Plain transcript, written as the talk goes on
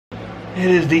It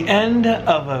is the end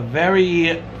of a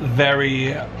very,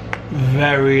 very,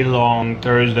 very long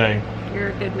Thursday.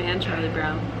 You're a good man, Charlie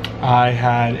Brown. I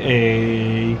had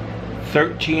a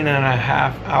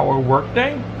 13-and-a-half-hour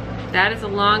workday. That is a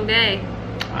long day.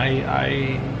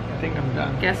 I think I'm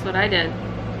done. Guess what I did?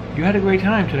 You had a great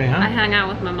time today, huh? I hung out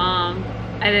with my mom.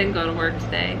 I didn't go to work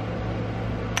today.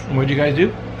 What'd you guys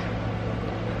do?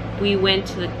 We went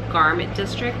to the garment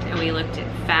district and we looked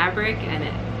at fabric and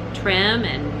at trim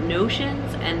and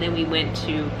notions, and then we went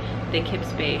to the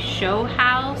Kips Bay show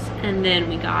house, and then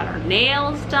we got our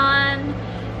nails done,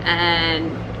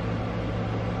 and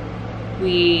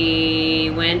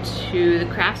we went to the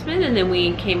Craftsman, and then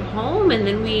we came home, and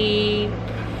then we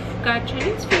got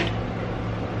Chinese food.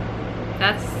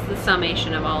 That's the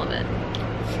summation of all of it.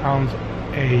 Sounds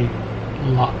a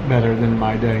lot better than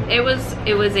my day. It was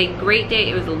a great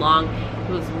day. It was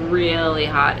really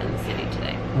hot in the city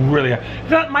today. Really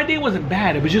hot. My day wasn't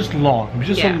bad. It was just long. It was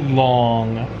just a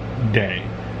long day.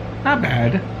 Not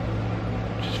bad.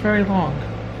 Just very long.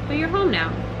 But you're home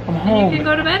now. I'm home. And you can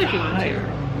go to bed if you want to.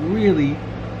 I'm really,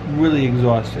 really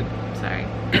exhausted. Sorry.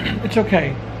 It's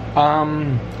okay.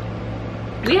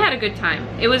 We had a good time.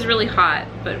 It was really hot,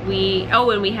 but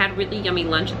and we had really yummy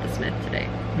lunch at the Smith today.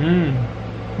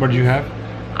 What did you have?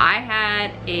 I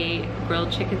had a grilled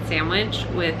chicken sandwich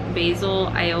with basil,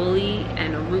 aioli,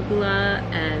 and arugula,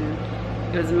 and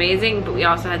it was amazing, but we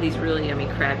also had these really yummy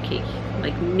crab cake,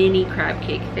 like mini crab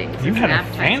cake things. You had a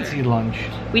fancy lunch.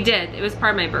 We did. It was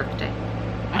part of my birthday.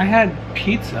 I had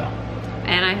pizza.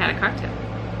 And I had a cocktail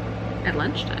at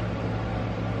lunchtime.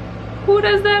 Who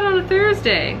does that on a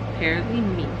Thursday? Apparently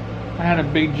me. I had a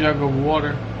big jug of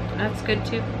water. That's good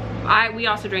too. We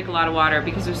also drank a lot of water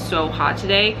because it was so hot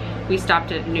today. We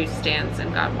stopped at newsstands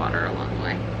and got water along the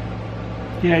way.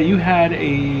 Yeah, you had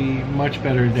a much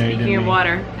better day than me. Speaking of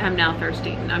water, I'm now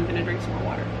thirsty and I'm gonna drink some more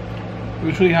water. It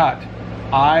was really hot.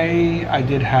 I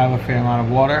did have a fair amount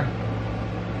of water,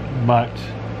 but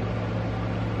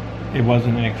it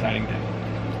wasn't an exciting day.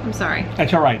 I'm sorry.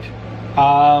 That's all right.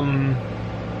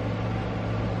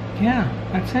 Yeah,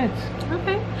 that's it.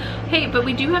 Okay. Hey, but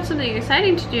we do have something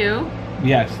exciting to do.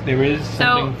 Yes, there is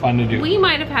something fun to do. We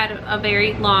might have had a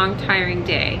very long, tiring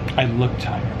day. I look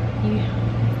tired. Yeah,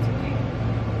 it's okay.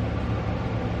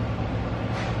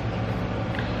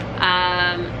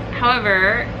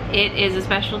 However, it is a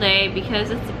special day because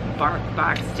it's Bark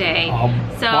Box Day. Oh,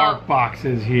 so Bark Box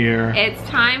is here. It's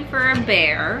time for a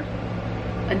bear,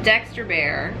 a Dexter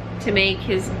bear, to make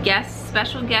his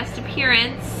special guest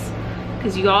appearance,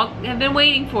 because you all have been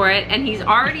waiting for it, and he's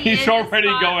already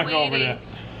going over there.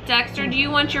 Dexter, do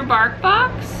you want your Bark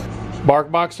Box?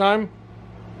 Bark Box time?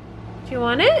 Do you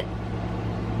want it?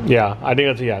 Yeah, I think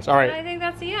that's a yes. All right. I think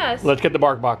that's a yes. Let's get the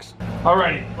Bark Box. All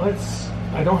right,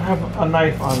 I don't have a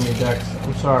knife on me, Dex.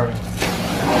 I'm sorry.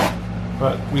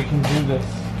 But we can do this.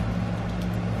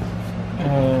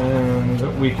 And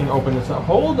we can open this up.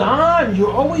 Hold on,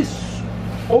 you're always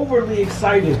overly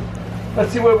excited.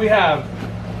 Let's see what we have.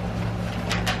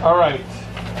 All right.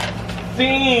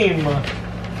 Theme.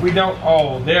 We don't,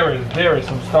 oh, there is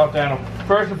some stuffed animal.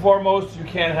 First and foremost, you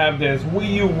can't have this. Will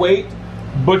you wait?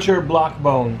 Butcher block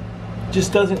bone.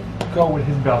 Just doesn't go with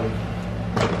his belly.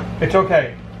 It's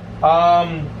okay.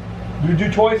 Do we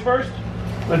do toys first?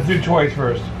 Let's do toys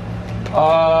first.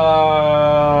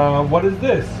 What is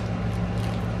this?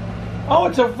 Oh,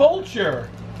 it's a vulture.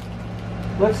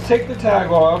 Let's take the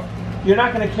tag off. You're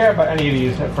not going to care about any of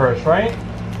these at first, right?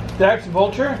 That's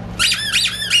vulture?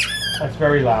 That's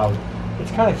very loud.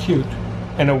 It's kind of cute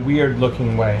in a weird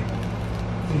looking way.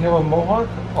 Does he have a mohawk?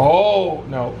 Oh,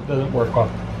 no, it doesn't work well.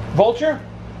 Vulture?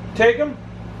 Take him?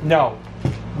 No,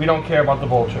 we don't care about the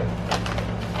vulture.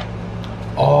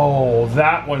 Oh,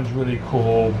 that one's really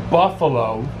cool.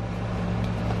 Buffalo.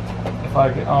 If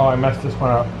I can, oh, I messed this one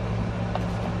up.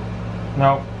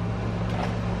 Nope.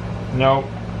 Nope.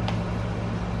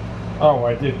 Oh,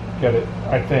 I did get it,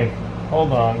 I think.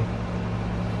 Hold on.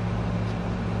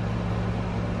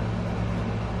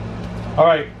 All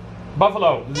right,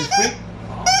 Buffalo, does he speak?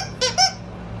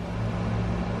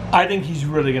 I think he's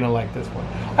really gonna like this one.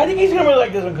 I think he's gonna really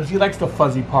like this one because he likes the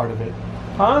fuzzy part of it.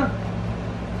 Huh?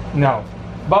 No.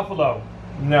 Buffalo,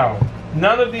 no.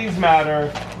 None of these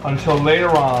matter until later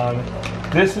on.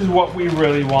 This is what we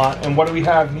really want. And what do we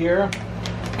have here?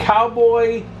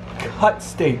 Cowboy cut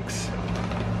steaks.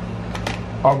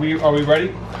 Are we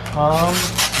ready? Calm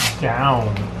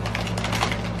down.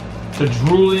 The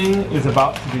drooling is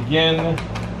about to begin,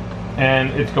 and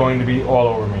it's going to be all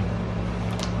over me.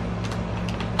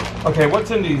 Okay, what's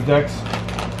in these, Dex?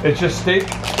 It's just steak?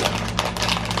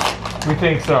 We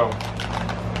think so.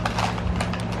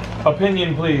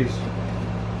 Opinion, please.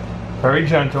 Very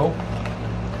gentle.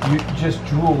 You just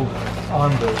drooled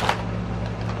on this.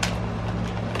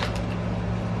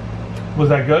 Was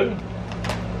that good?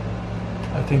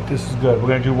 I think this is good. We're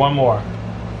gonna do one more.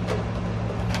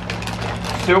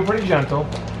 Still pretty gentle.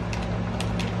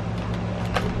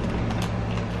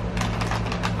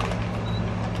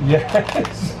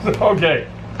 Yes. Okay.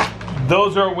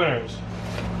 Those are winners.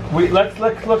 Let's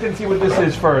look and see what this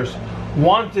is first.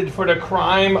 Wanted for the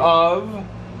crime of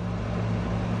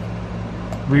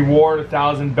reward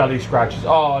 1,000 belly scratches.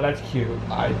 Oh, that's cute.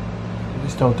 I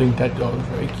just don't think that dog is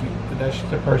very cute, but that's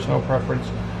just a personal preference.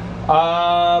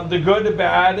 The good, the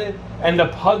bad, and the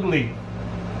pugly.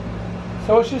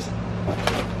 So it's just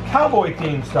cowboy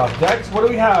themed stuff. Dex, what do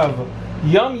we have?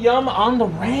 Yum Yum on the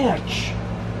Ranch.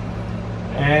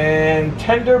 And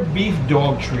tender beef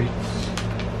dog treats.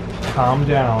 Calm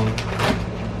down.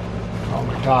 Oh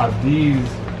my god, these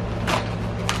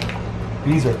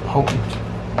are potent.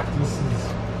 This is...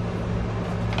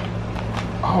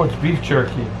 Oh, it's beef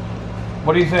jerky.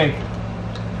 What do you think?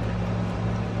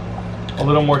 A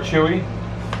little more chewy?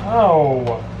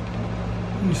 Oh.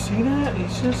 You see that?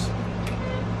 It's just...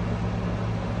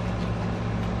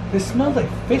 This smells like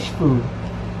fish food.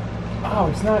 Oh,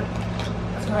 it's not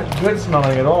good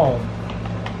smelling at all.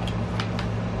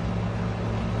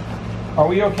 Are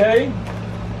we okay?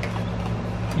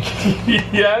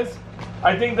 Yes?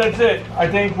 I think that's it. I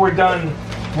think we're done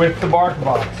with the bark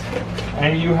box.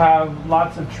 And you have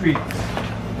lots of treats.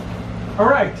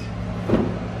 Alright.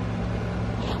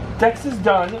 Dex is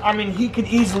done. I mean, he could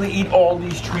easily eat all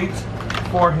these treats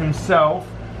for himself,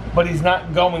 but he's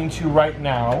not going to right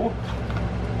now.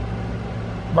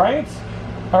 Right?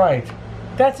 Alright.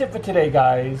 That's it for today,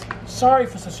 guys. Sorry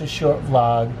for such a short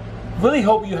vlog. Really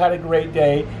hope you had a great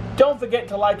day. Don't forget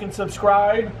to like and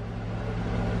subscribe.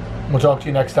 We'll talk to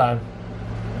you next time.